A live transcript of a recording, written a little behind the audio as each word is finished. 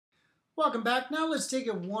Welcome back. Now let's take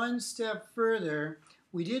it one step further.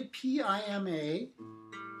 We did PIMA,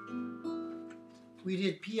 we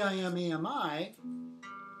did PIMAMI,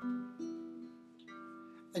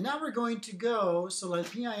 and now we're going to go, so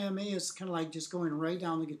like PIMA is kind of like just going right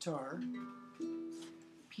down the guitar.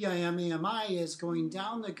 PIMAMI is going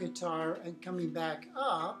down the guitar and coming back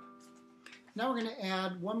up. Now we're going to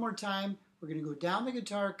add one more time. We're going to go down the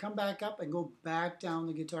guitar, come back up, and go back down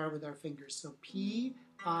the guitar with our fingers. So P-I-M-A-M-I-M-A.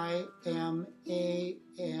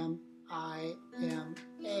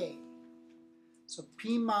 So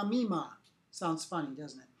PIMAMIMA. Sounds funny,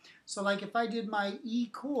 doesn't it? So like if I did my E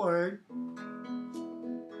chord,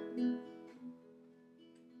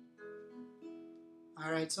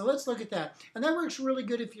 all right, so let's look at that. And that works really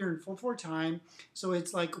good if you're in 4/4 time. So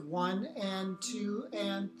it's like 1 and 2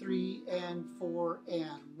 and 3 and 4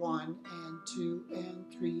 and 1 and 2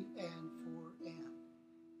 and 3 and 4 and.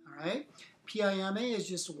 All right? PIMA is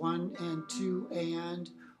just 1 and 2 and,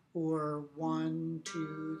 or 1,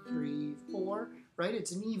 2, 3, 4, right?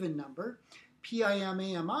 It's an even number.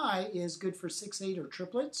 PIMAMI is good for 6, 8 or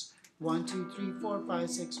triplets. 1, 2, 3, 4, 5,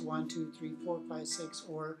 6, 1, 2, 3, 4, 5, 6,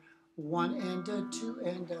 or 1 and a 2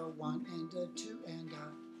 and a 1 and a 2 and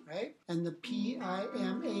a, right? And the PIMAMIMA,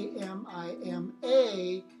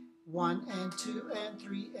 1 and 2 and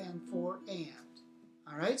 3 and 4 and.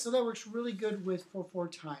 All right, so that works really good with 4/4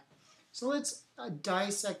 time. So let's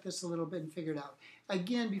dissect this a little bit and figure it out.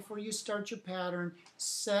 Again, before you start your pattern,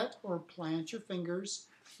 set or plant your fingers.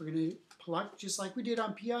 We're going to pluck just like we did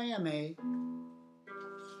on PIMA.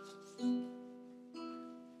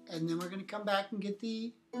 And then we're going to come back and get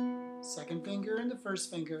the second finger and the first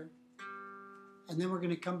finger. And then we're going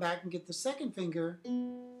to come back and get the second finger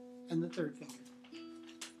and the third finger.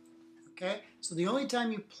 Okay? So the only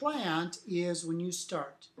time you plant is when you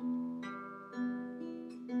start.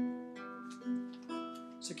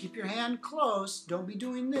 So keep your hand close. Don't be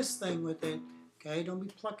doing this thing with it. Okay? Don't be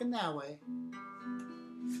plucking that way.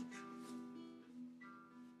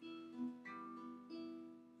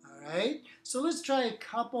 All right? So let's try a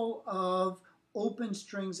couple of open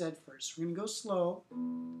strings at first. We're going to go slow.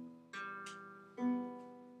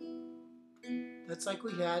 That's like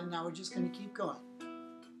we had. Now we're just going to keep going.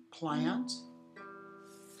 Plant.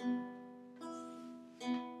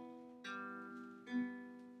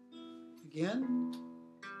 Again.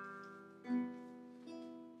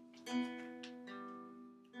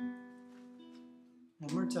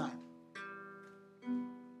 One more time.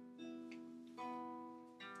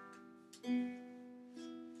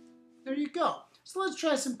 There you go. So let's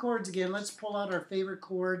try some chords again. Let's pull out our favorite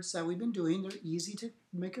chords that we've been doing. They're easy to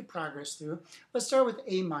make a progress through. Let's start with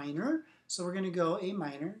A minor. So we're going to go A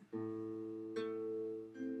minor.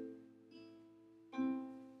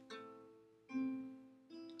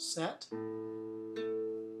 Set.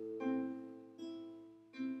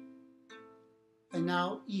 And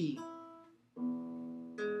now E.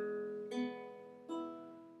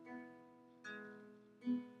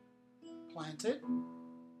 Plant it.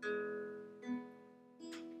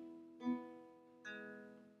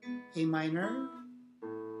 A minor.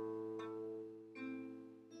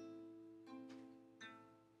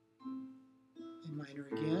 A minor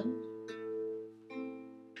again.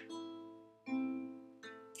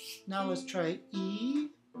 Now let's try E.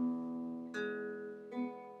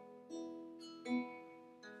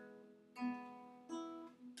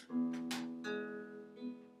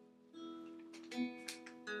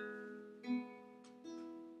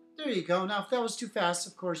 There you go. Now if that was too fast,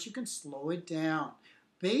 of course, you can slow it down.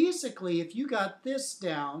 Basically, if you got this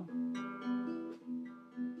down,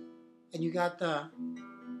 and you got to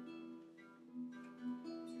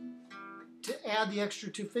add the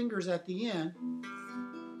extra 2 fingers at the end,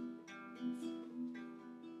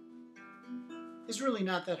 it's really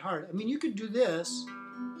not that hard. I mean, you could do this.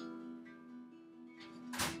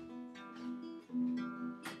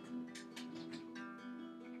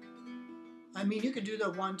 I mean, you could do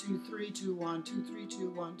the 1, 2, 3, 2, 1, 2, 3,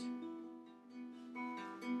 2, 1, 2.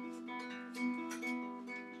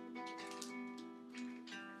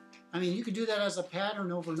 I mean, you could do that as a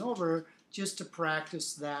pattern over and over just to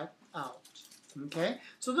practice that out. Okay?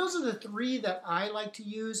 So those are the 3 that I like to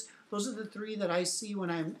use. Those are the 3 that I see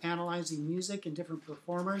when I'm analyzing music and different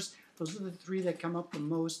performers. Those are the 3 that come up the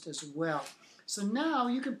most as well. So now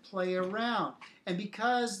you can play around. And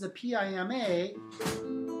because the PIMA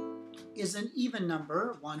is an even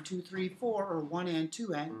number, 1, 2, 3, 4, or 1 and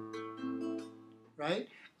 2 and, right?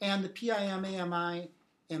 And the PIMAMIMA,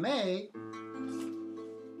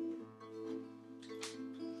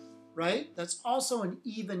 right? That's also an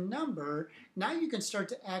even number. Now you can start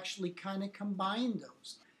to actually kind of combine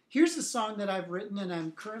those. Here's a song that I've written and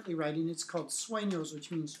I'm currently writing. It's called Sueños,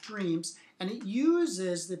 which means dreams, and it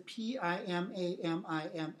uses the PIMAMIMA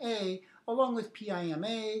along with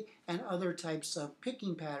PIMA and other types of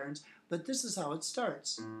picking patterns, but this is how it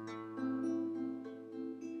starts.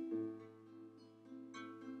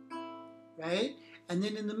 Right? And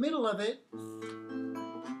then in the middle of it,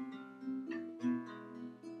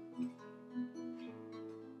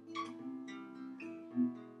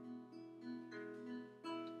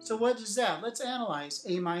 so what is that? Let's analyze.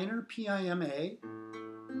 A minor, PIMA,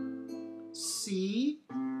 C,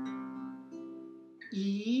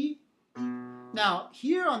 E. Now,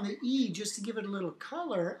 here on the E, just to give it a little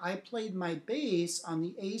color, I played my bass on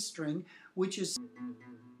the A string, which is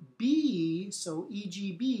B, so E,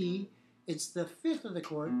 G, B. It's the fifth of the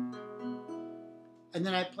chord. And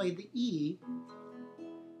then I played the E.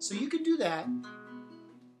 So you can do that.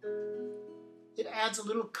 It adds a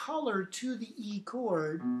little color to the E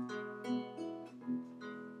chord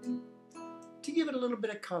to give it a little bit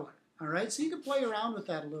of color. All right, so you can play around with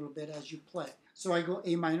that a little bit as you play. So I go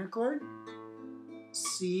A minor chord,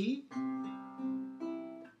 C,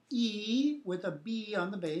 E with a B on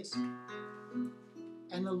the bass,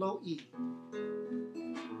 and the low E.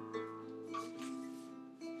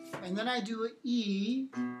 And then I do an E.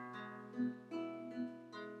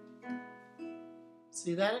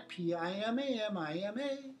 See that?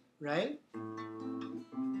 PIMAMIMA, right?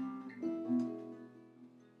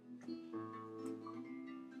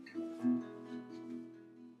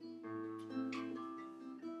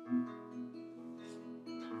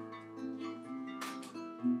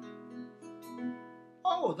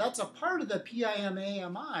 Oh, that's a part of the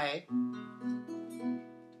PIMAMI.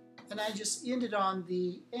 And I just ended on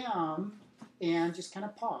the M and just kind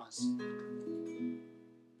of pause.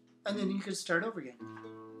 And then you can start over again.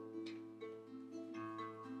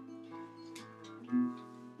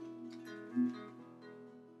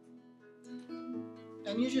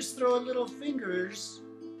 And you just throw little fingers.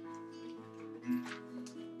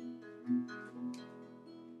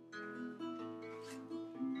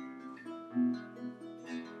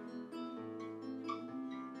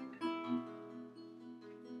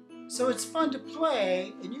 So it's fun to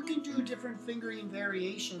play, and you can do different fingering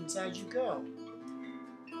variations as you go.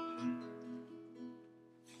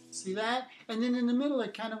 See that? And then in the middle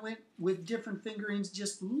it kind of went with different fingerings,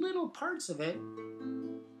 just little parts of it.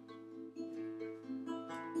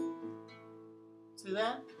 See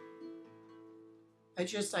that? I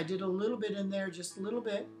did a little bit in there, just a little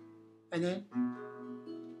bit, and then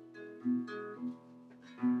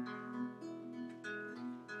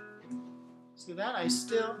see that? I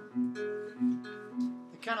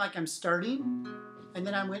kind of like I'm starting, and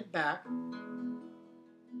then I went back.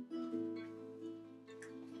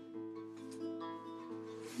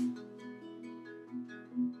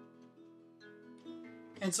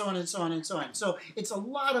 And so on and so on and so on. So it's a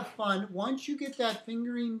lot of fun. Once you get that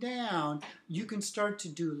fingering down, you can start to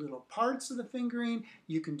do little parts of the fingering.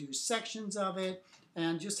 You can do sections of it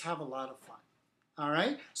and just have a lot of fun. All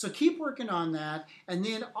right? So keep working on that. And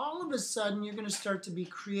then all of a sudden, you're going to start to be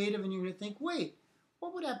creative and you're going to think, wait,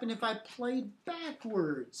 what would happen if I played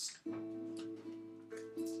backwards?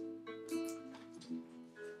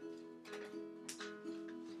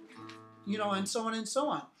 You know, and so on and so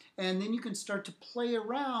on. And then you can start to play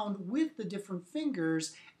around with the different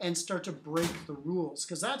fingers and start to break the rules.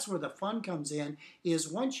 Because that's where the fun comes in,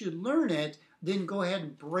 is once you learn it, then go ahead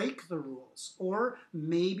and break the rules. Or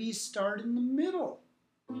maybe start in the middle.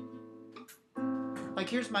 Like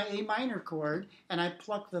here's my A minor chord, and I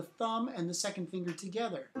pluck the thumb and the second finger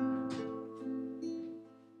together.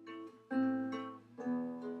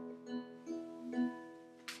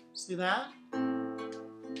 See that?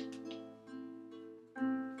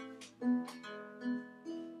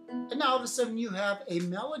 And now all of a sudden you have a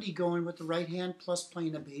melody going with the right hand plus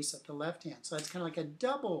playing a bass at the left hand. So that's kind of like a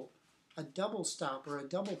double stop or a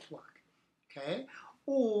double pluck. Okay?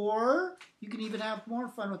 Or you can even have more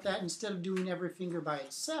fun with that. Instead of doing every finger by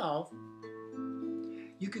itself,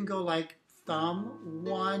 you can go like thumb,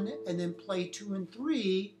 1, and then play 2 and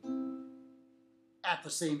 3 at the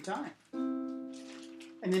same time.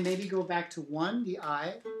 And then maybe go back to 1, the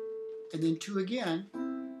I, and then 2 again.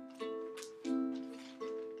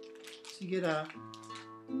 You get a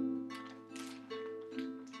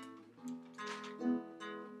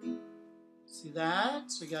see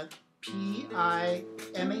that? So you got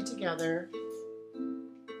P-I-M-A together.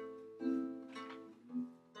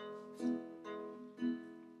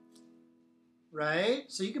 Right?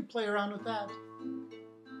 So you can play around with that.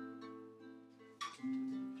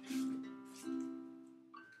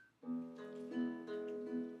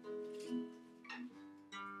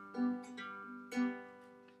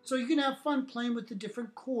 So you can have fun playing with the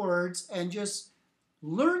different chords and just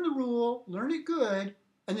learn the rule, learn it good,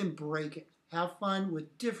 and then break it. Have fun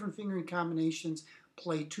with different fingering combinations.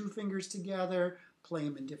 Play 2 fingers together, play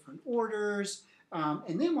them in different orders.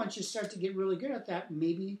 And then once you start to get really good at that,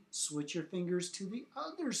 maybe switch your fingers to the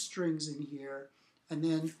other strings in here and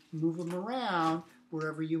then move them around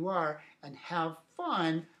wherever you are and have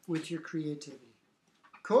fun with your creativity.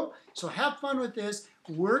 Cool? So have fun with this.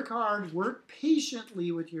 Work hard. Work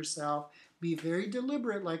patiently with yourself. Be very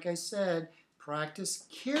deliberate, like I said. Practice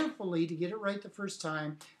carefully to get it right the first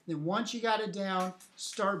time. Then once you got it down,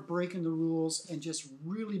 start breaking the rules and just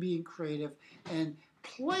really being creative and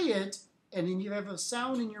play it. And then you have a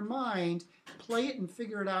sound in your mind, play it and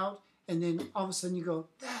figure it out. And then all of a sudden you go,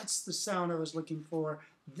 that's the sound I was looking for.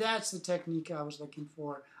 That's the technique I was looking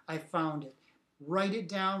for. I found it. Write it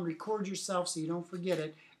down, record yourself so you don't forget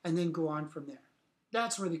it, and then go on from there.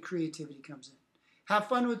 That's where the creativity comes in. Have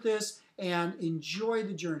fun with this and enjoy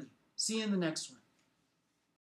the journey. See you in the next one.